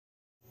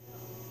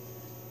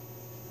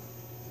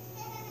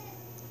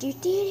Dun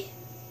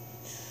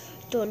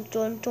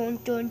dun dun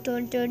dun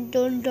dun dun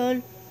dun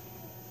dun.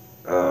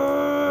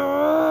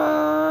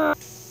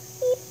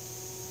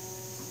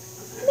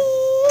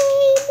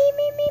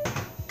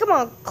 Come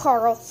on,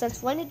 Carl.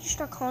 Since when did you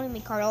start calling me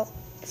Carl?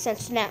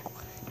 Since now.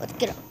 Let's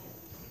get up.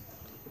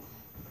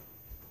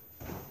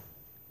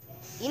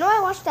 You know I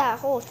watched that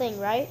whole thing,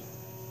 right?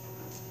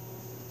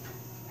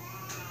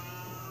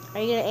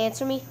 Are you gonna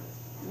answer me?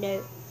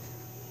 No.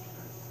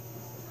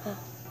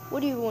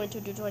 What do you want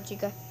to do to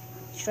Chica?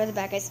 Destroy the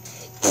bad guys.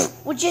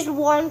 With just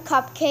one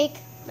cupcake?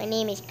 My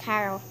name is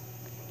Carl.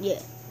 Yeah.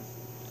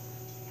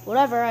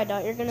 Whatever, I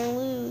doubt you're gonna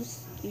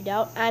lose. You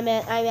doubt? I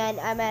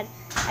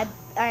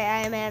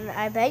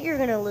bet you're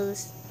gonna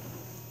lose.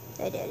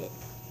 I did it.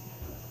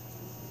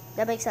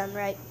 That makes sense,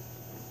 right?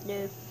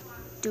 No.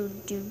 Do.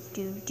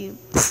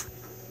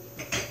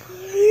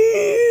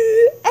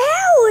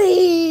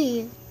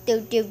 Owie!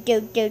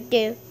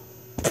 Do.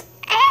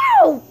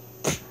 Ow!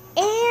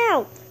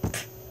 Ow!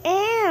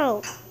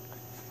 Ow!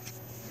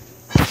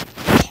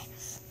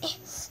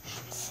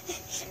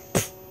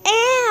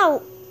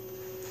 Ow!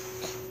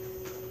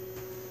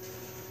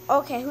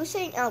 Okay, who's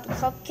saying out?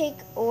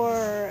 Cupcake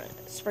or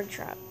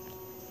Springtrap?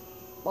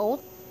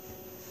 Both?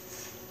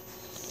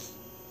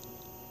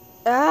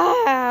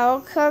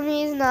 How come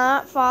he's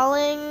not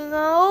falling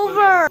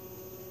over?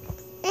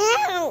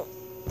 Ow!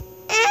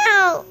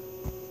 Ow!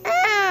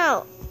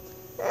 Ow!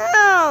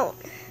 Ow!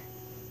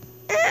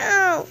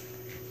 Ow!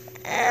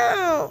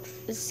 Ow!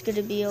 This is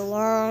gonna be a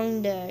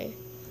long day.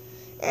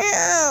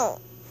 Ow!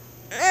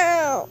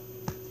 Ow!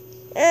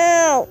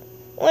 Ow!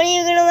 When are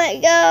you gonna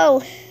let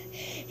go?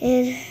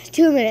 In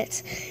 2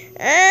 minutes.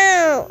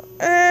 Ow!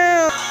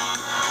 Ow!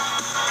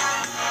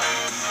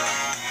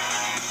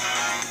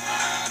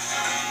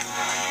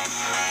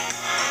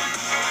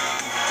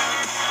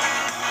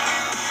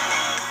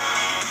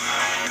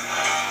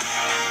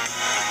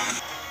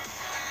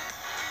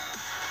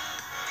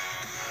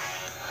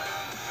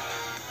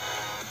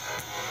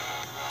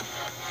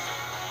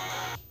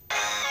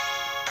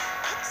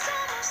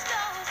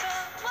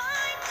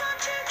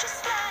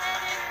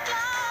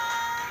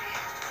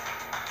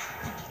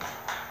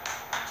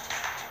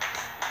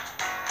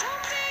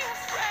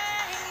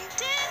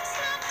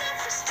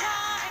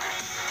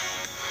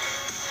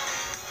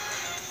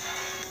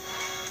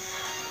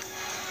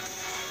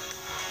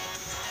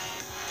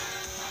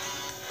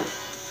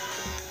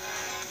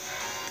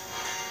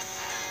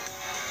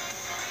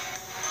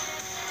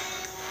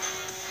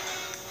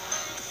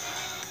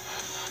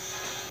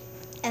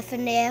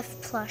 Fnaf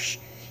plush,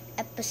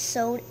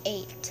 episode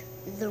 8,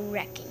 The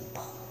Wrecking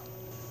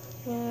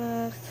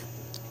Ball.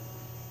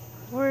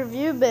 Where have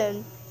you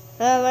been?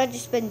 I've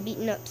just been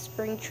beating up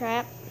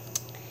Springtrap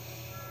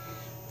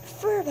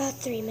for about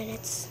 3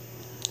 minutes,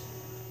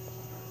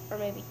 or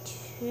maybe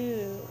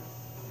 2.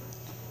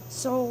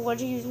 So what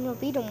are you gonna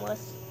beat him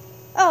with?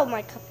 Oh,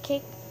 my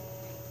cupcake.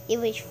 It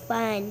was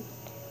fun.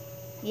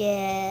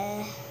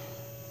 Yeah.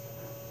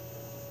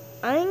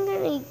 I'm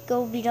gonna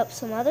go beat up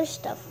some other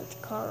stuff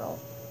with Carl.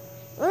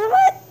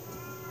 What?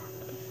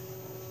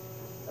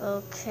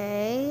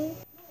 Okay.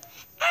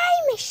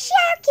 I'm a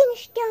shocking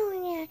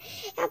stoner.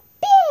 A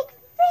big,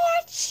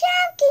 fat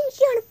shocking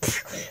stoner.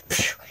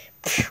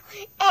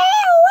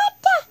 Oh, what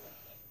the?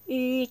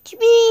 It's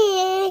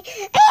me.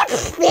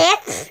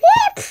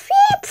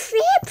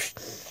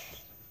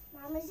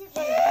 Mom, is it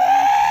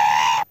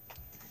I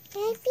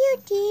feel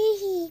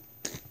dizzy.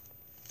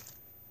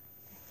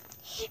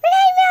 But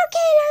I'm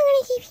okay, I'm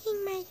gonna keep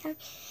singing my song.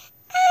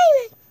 I'm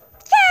a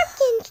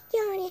shocking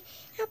stoner,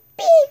 a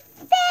big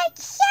fat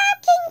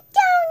shocking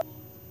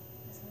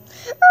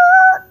stoner.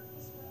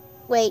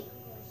 Wait,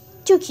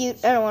 too cute.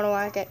 I don't want to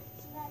like it.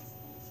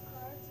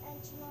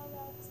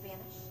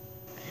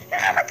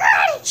 Oh my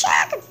God, it's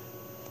shocking.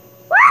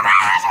 Where my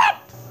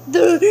husband?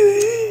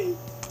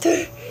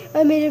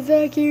 I made it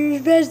back here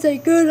as best I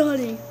could,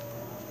 honey.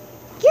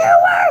 You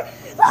were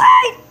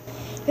right.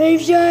 I'm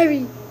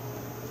sorry.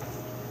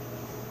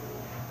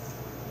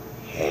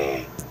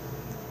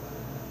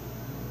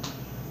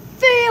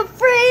 Feel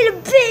free to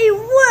be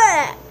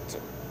wet.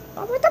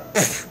 Oh, what the?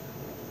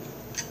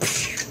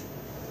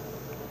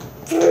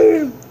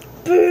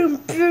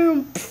 Boom.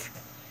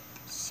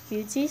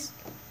 Scootsies.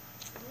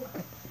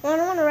 Well, I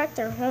don't want to wreck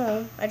their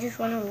home. I just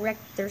want to wreck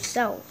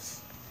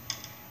themselves.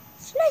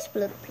 It's a nice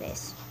little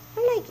place. I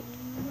like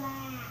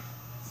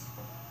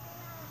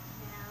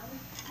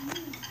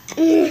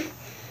it.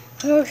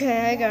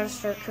 Okay, I gotta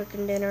start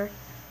cooking dinner.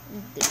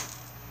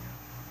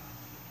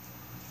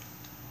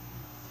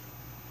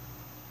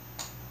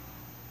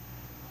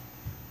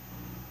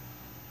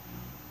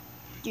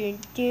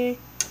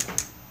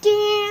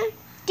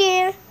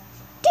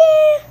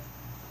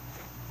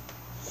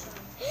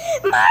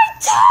 My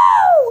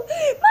toe!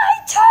 My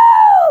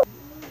toe!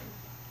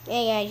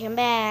 Hey guys, I'm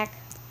back.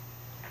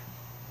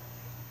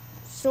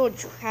 So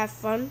did you have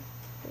fun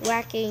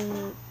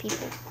whacking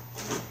people?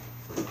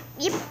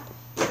 Yep.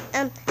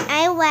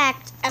 I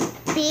whacked a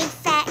big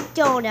fat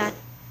donut,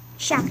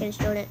 shotgun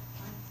donut,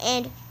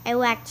 and I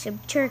whacked some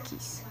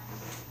turkeys.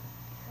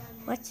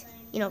 What?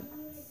 you know,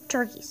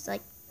 turkeys,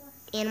 like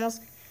animals.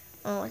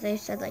 Oh, they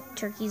said like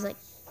turkeys, like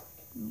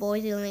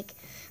boys. They like,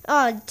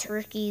 oh,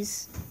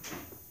 turkeys.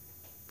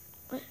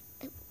 What?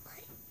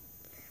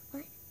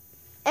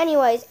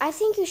 Anyways, I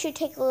think you should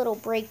take a little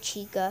break,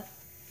 Chica.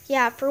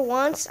 Yeah, for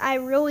once, I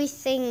really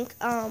think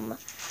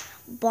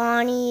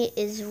Bonnie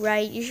is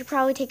right. You should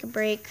probably take a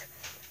break.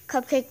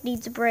 Cupcake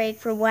needs a break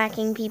from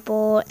whacking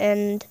people,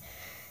 and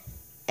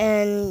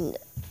I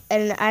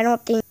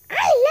don't think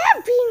I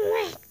love being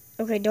whacked.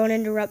 Okay, don't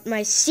interrupt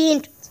my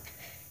scene.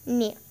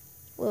 Yeah,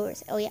 what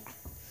was it? Oh yeah,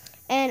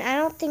 and I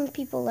don't think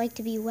people like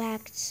to be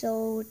whacked,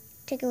 so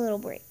take a little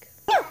break.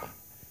 No,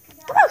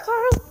 come on,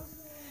 Carl.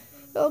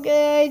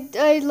 Okay,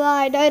 I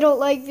lied. I don't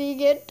like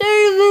being a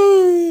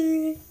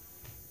TV.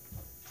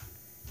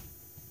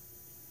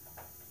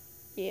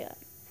 Yeah.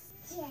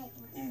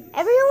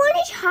 Everyone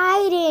is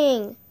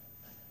hiding.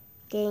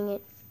 Dang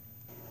it.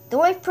 The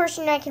only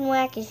person I can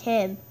whack is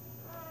him.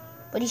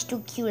 But he's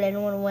too cute. I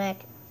don't want to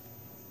whack.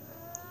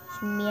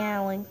 He's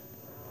meowing.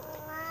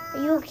 Are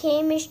you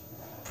okay, Miss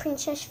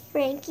Princess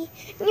Frankie?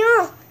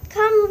 No!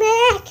 Come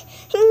back!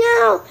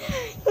 No!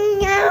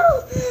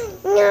 No!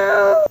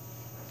 No!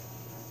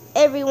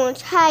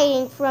 Everyone's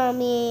hiding from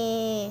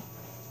me.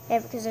 Yeah,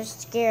 because they're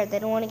scared. They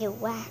don't want to get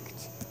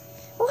whacked.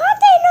 Well,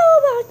 how'd they know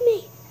about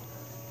me?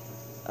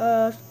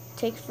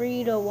 Takes for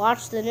you to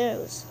watch the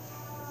news.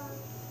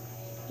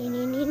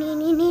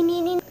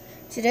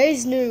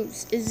 Today's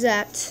news is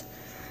that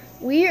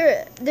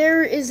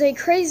there is a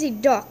crazy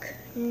duck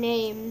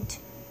named,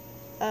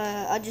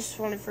 I just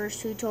wanted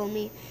first who told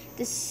me,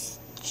 this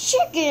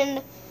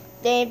chicken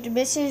named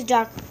Mrs.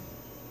 Duck.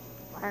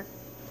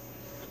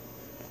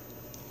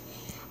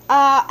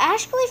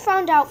 Actually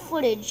found out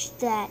footage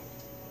that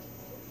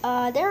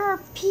there are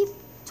people.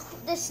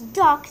 This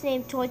duck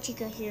named Toy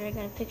Chica here. I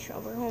got a picture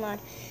of her. Hold on,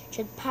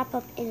 should pop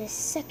up in a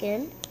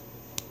second.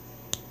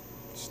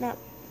 It's not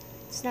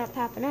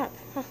popping up.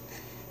 Huh.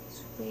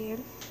 It's weird.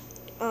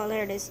 Oh,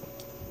 there it is.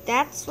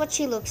 That's what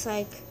she looks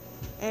like,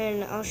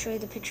 and I'll show you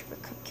the picture of her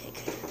cupcake.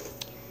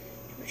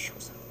 Here it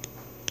shows up.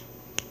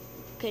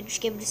 Okay,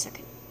 just give it a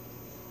second.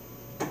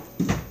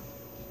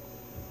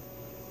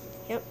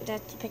 Yep,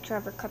 that's a picture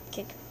of her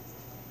cupcake.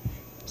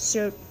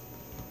 So,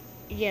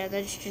 yeah,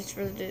 that's just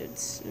for the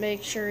dudes.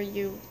 Make sure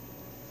you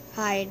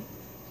hide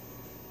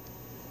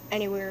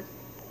anywhere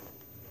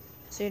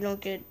so you don't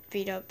get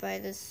beat up by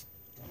this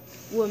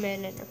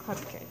woman and her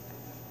cupcake.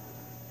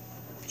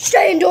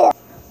 Stay indoors!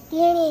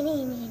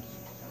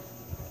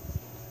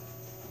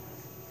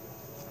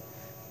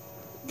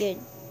 Good.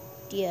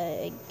 Yeah,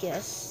 I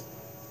guess.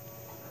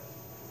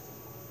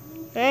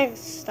 Thanks,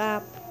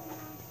 stop.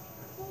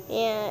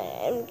 Yeah,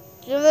 I'm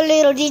a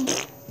little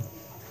dizzy.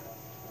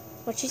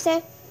 What'd she say?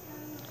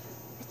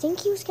 I think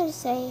he was gonna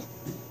say,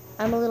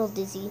 I'm a little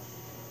dizzy.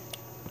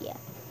 Yeah.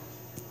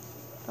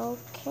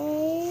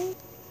 Okay.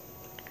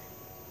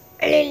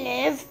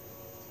 Live.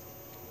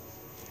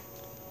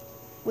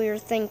 We're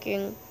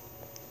thinking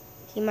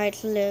he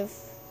might live.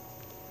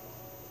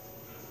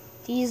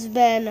 He's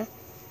been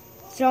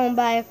thrown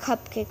by a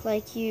cupcake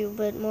like you,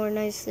 but more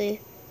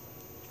nicely,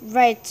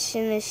 right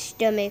in the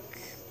stomach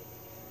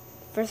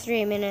for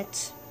 3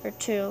 minutes or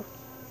 2.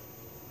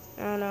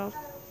 I don't know.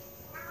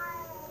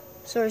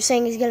 So we're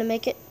saying he's gonna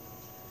make it?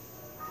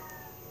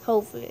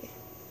 Hopefully.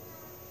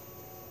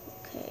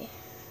 Okay.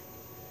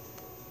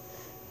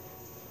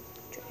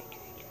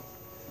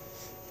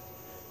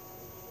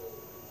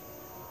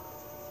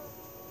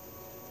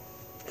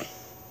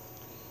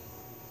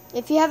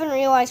 If you haven't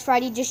realized,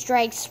 Freddy just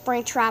dragged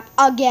Springtrap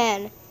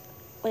again.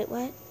 Wait,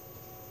 what?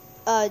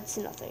 It's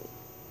nothing.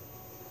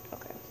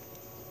 Okay.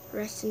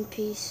 Rest in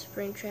peace,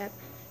 Springtrap.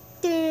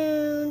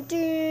 Do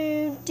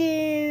do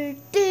do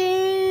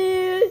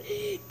do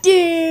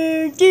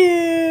do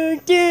do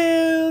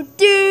do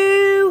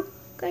do.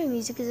 What kind of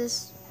music is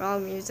this?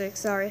 Wrong music.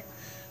 Sorry.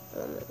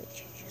 Let me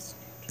change this.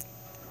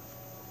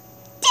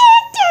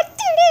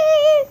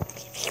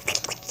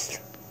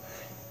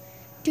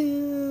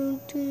 Do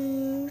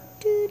do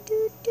do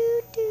do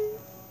do do.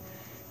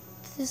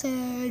 This is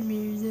sad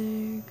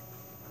music.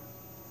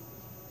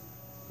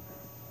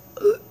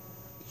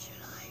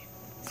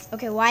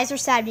 Okay, why is there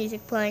sad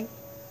music playing?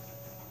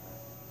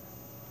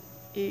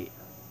 We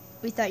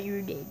thought you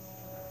were dead.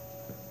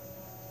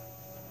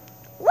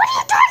 What are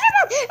you talking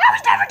about? I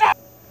was never dead!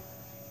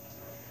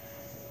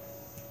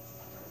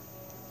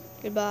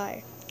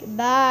 Goodbye.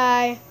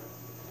 Goodbye.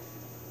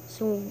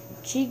 So,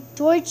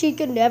 Toy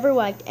Chica never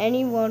liked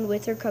anyone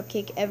with her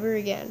cupcake ever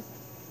again.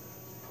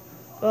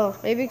 Well,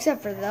 maybe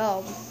except for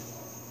them.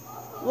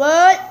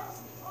 What?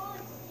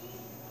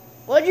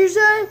 What'd you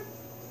say?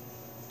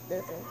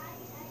 Nothing.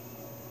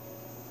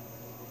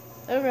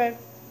 Okay.